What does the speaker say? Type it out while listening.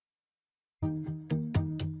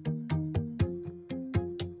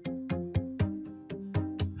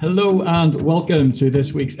Hello and welcome to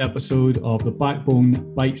this week's episode of the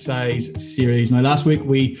Backbone Bite Size series. Now, last week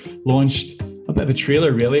we launched a bit of a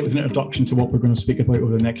trailer, really. It was an introduction to what we're going to speak about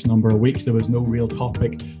over the next number of weeks. There was no real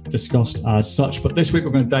topic discussed as such, but this week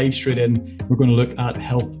we're going to dive straight in. We're going to look at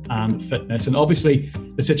health and fitness. And obviously,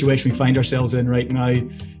 the situation we find ourselves in right now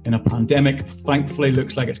in a pandemic, thankfully,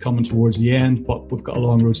 looks like it's coming towards the end, but we've got a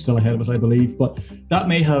long road still ahead of us, I believe. But that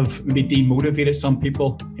may have maybe demotivated some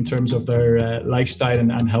people in terms of their lifestyle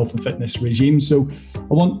and health and fitness regime. So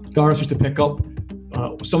I want Gareth just to pick up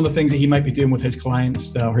some of the things that he might be doing with his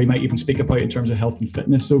clients, or he might even speak about in terms of health and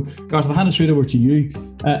fitness. So Gareth, I'll hand it straight over to you.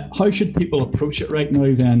 How should people approach it right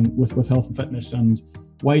now then with health and fitness, and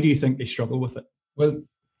why do you think they struggle with it? Well,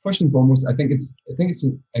 first and foremost, I think it's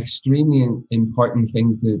an extremely important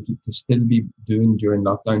thing to still be doing during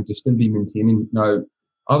lockdown, to still be maintaining. Now,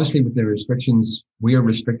 obviously with the restrictions, we are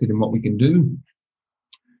restricted in what we can do.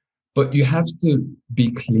 But you have to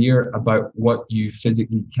be clear about what you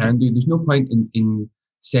physically can do. There's no point in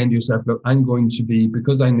saying to yourself, look, I'm going to be,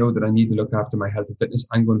 because I know that I need to look after my health and fitness,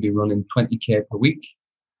 I'm going to be running 20K per week,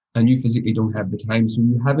 and you physically don't have the time. So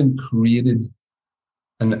you haven't created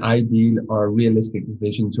an ideal or a realistic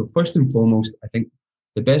vision. So first and foremost, I think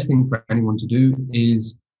the best thing for anyone to do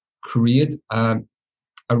is create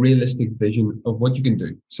a realistic vision of what you can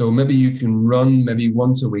do. So maybe you can run maybe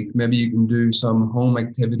once a week, maybe you can do some home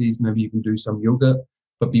activities, maybe you can do some yoga,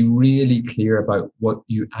 but be really clear about what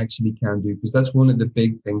you actually can do, because that's one of the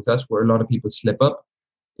big things. That's where a lot of people slip up,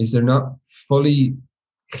 is they're not fully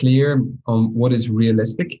clear on what is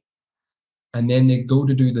realistic. And then they go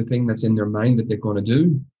to do the thing that's in their mind that they're going to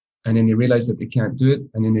do, and then they realize that they can't do it,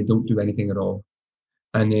 and then they don't do anything at all.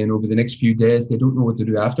 And then over the next few days, they don't know what to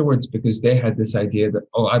do afterwards, because they had this idea that,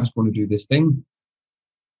 oh, I was going to do this thing,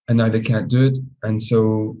 and now they can't do it. And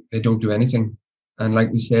so they don't do anything. And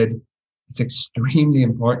like we said, it's extremely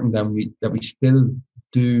important that we still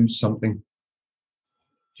do something.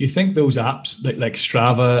 Do you think those apps like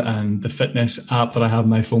Strava and the fitness app that I have on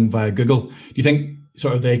my phone via Google, do you think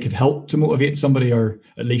sort of they could help to motivate somebody, or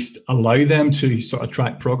at least allow them to sort of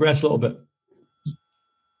track progress a little bit?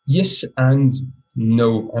 Yes and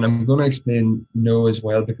no, and I'm going to explain no as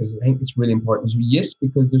well, because I think it's really important. So yes,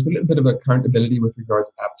 because there's a little bit of accountability with regards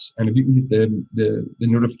to apps, and if you can get the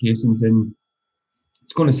notifications in,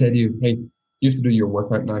 it's going to say to you, hey, you have to do your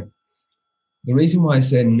workout now. The reason why I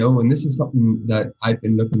say no, and this is something that I've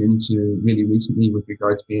been looking into really recently with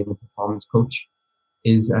regards to being a performance coach,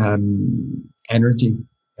 is energy.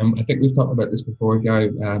 And I think we've talked about this before, Guy,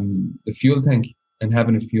 the fuel tank, and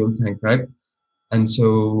having a fuel tank, right? And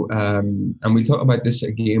so, and we'll talk about this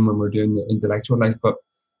again when we're doing the intellectual life, but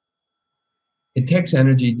it takes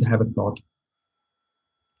energy to have a thought.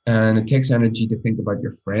 And it takes energy to think about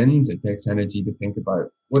your friends. It takes energy to think about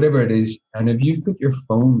whatever it is. And if you've got your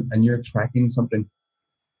phone and you're tracking something,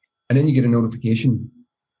 and then you get a notification,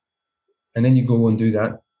 and then you go and do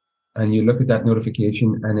that, and you look at that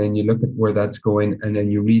notification, and then you look at where that's going, and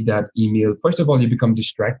then you read that email. First of all, you become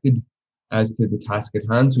distracted as to the task at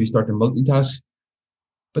hand. So you start to multitask.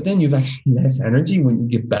 But then you've actually less energy when you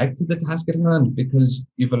get back to the task at hand, because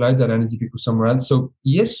you've allowed that energy to go somewhere else. So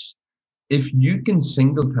yes, if you can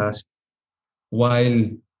single task while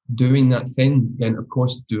doing that thing, then of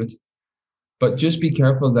course do it. But just be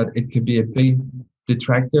careful that it could be a big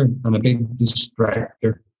detractor and a big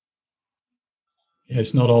distractor. Yeah,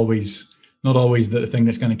 it's not always the thing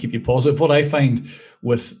that's going to keep you positive. What I find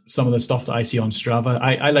with some of the stuff that I see on Strava,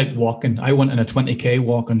 I like walking. I went on a 20K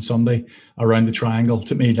walk on Sunday around the triangle. It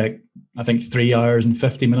took me I think 3 hours and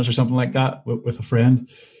 50 minutes or something like that with a friend.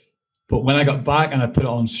 But when I got back and I put it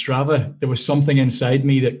on Strava, there was something inside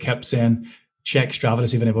me that kept saying, check Strava to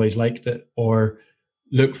see if anybody's liked it, or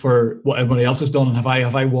look for what everybody else has done. And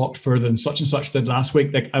have I walked further than such and such did last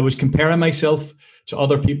week? Like, I was comparing myself to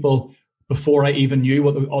other people before I even knew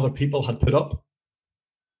what the other people had put up.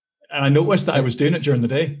 And I noticed that I was doing it during the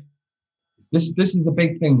day. This is the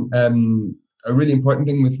big thing. A really important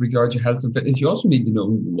thing with regard to health and fitness. You also need to know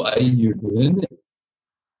why you're doing it.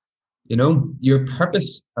 You know, your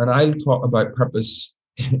purpose, and I'll talk about purpose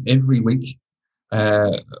every week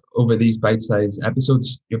over these bite-sized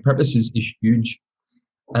episodes. Your purpose is huge.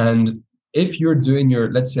 And if you're doing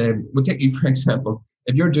let's say, we'll take you for example,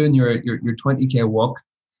 if you're doing your 20K walk,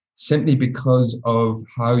 simply because of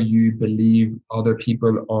how you believe other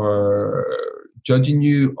people are judging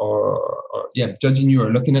you or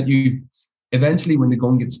looking at you, eventually when the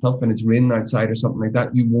going gets tough and it's raining outside or something like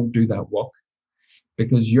that, you won't do that walk,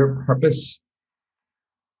 because your purpose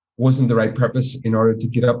wasn't the right purpose in order to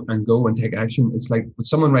get up and go and take action. It's like when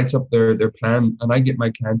someone writes up their plan, and I get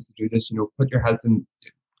my clients to do this, put your health in,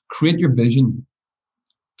 create your vision,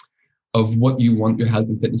 of what you want your health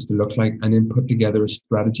and fitness to look like, and then put together a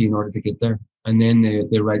strategy in order to get there. And then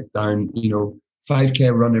they write down,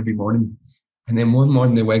 5K run every morning. And then one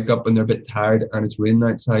morning they wake up and they're a bit tired and it's raining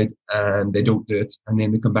outside and they don't do it. And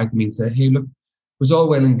then they come back to me and say, hey, look, it was all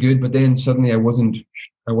well and good, but then suddenly I wasn't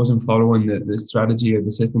following the strategy or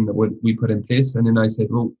the system that we put in place. And then I said,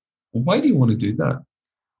 well, why do you want to do that?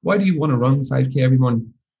 Why do you want to run 5K every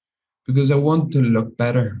morning? Because I want to look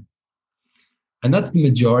better. And that's the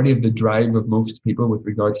majority of the drive of most people with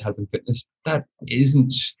regards to health and fitness. That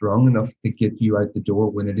isn't strong enough to get you out the door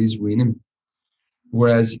when it is raining.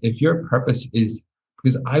 Whereas if your purpose is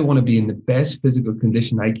because I want to be in the best physical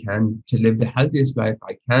condition I can to live the healthiest life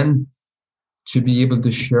I can, to be able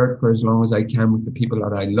to share it for as long as I can with the people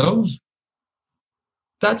that I love,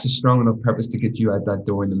 that's a strong enough purpose to get you out that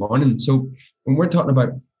door in the morning. So when we're talking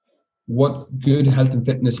about what good health and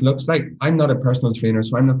fitness looks like, I'm not a personal trainer,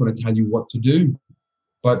 so I'm not going to tell you what to do,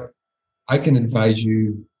 but I can advise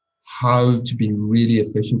you how to be really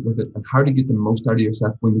efficient with it and how to get the most out of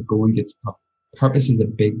yourself when the going gets tough. Purpose is a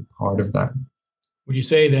big part of that. Would you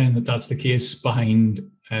say then that that's the case behind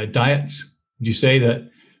diets? Would you say that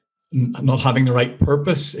not having the right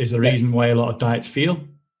purpose is the reason why a lot of diets fail?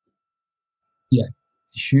 Yeah,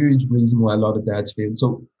 huge reason why a lot of diets fail.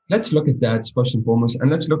 So let's look at diets first and foremost, and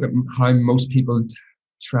let's look at how most people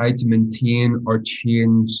try to maintain or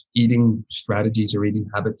change eating strategies or eating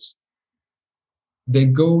habits. They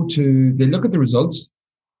look at the results,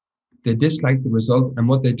 they dislike the result, and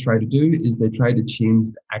what they try to do is they try to change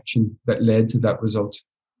the action that led to that result.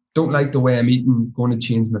 Don't like the way I'm eating, going to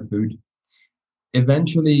change my food.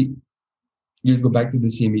 Eventually, you'll go back to the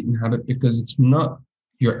same eating habit because it's not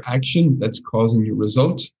your action that's causing your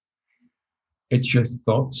result. It's your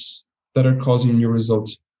thoughts that are causing your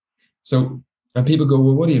results. So, and people go,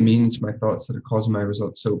 well, what do you mean it's my thoughts that are causing my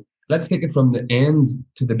results? So let's take it from the end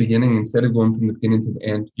to the beginning instead of going from the beginning to the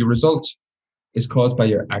end. Your result is caused by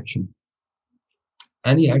your action.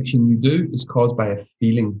 Any action you do is caused by a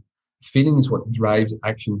feeling. Feeling is what drives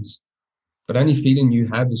actions. But any feeling you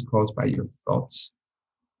have is caused by your thoughts.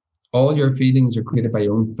 All your feelings are created by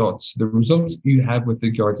your own thoughts. The results you have with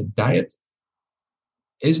regard to diet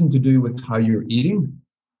isn't to do with how you're eating.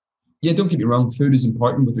 Yeah, don't get me wrong, food is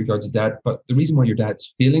important with regard to diet, but the reason why your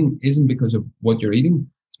diet's failing isn't because of what you're eating,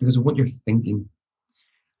 it's because of what you're thinking.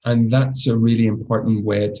 And that's a really important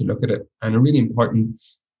way to look at it. And a really important,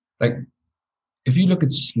 like, if you look at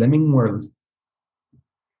Slimming World,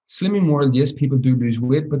 yes, people do lose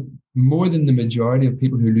weight, but more than the majority of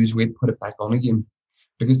people who lose weight put it back on again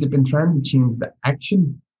because they've been trying to change the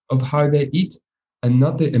action of how they eat and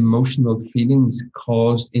not the emotional feelings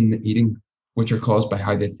caused in the eating, which are caused by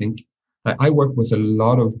how they think. I work with a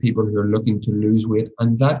lot of people who are looking to lose weight,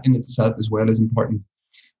 and that in itself as well is important.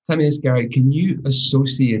 Tell me this, Gary, can you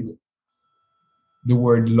associate the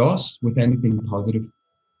word loss with anything positive?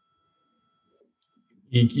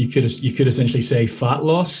 You could essentially say fat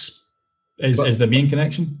loss is the main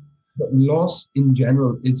connection. But loss in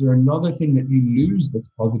general, is there another thing that you lose that's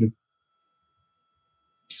positive?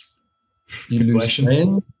 You lose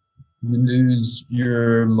friends, you lose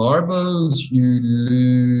your marbles, you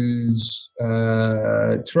lose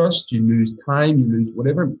trust, you lose time, you lose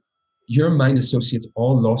whatever. Your mind associates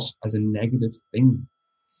all loss as a negative thing.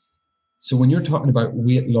 So when you're talking about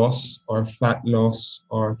weight loss or fat loss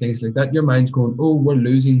or things like that, your mind's going, oh, we're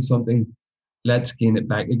losing something. Let's gain it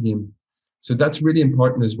back again. So that's really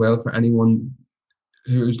important as well for anyone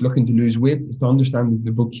who's looking to lose weight, is to understand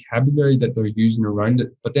the vocabulary that they're using around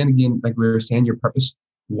it. But then again, like we were saying, your purpose,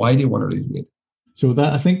 why do you want to lose weight? So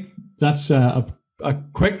that, I think that's a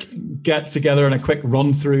quick get together and a quick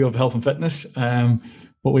run through of health and fitness.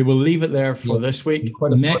 But we will leave it there for this week.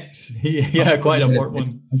 Quite an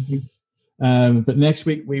important one. But next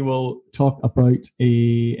week we will talk about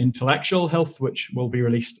intellectual health, which will be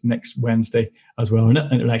released next Wednesday as well.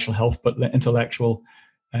 Not intellectual health, but intellectual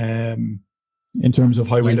in terms of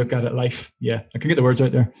how we look at it, life. Yeah, I can get the words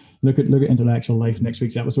out there. Look at intellectual life next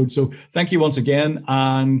week's episode. So thank you once again.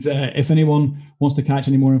 And if anyone wants to catch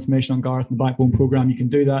any more information on Gareth and the Backbone program, you can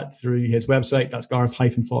do that through his website. That's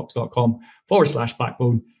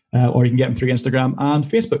gareth-fox.com/backbone. Or you can get him through Instagram and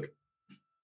Facebook.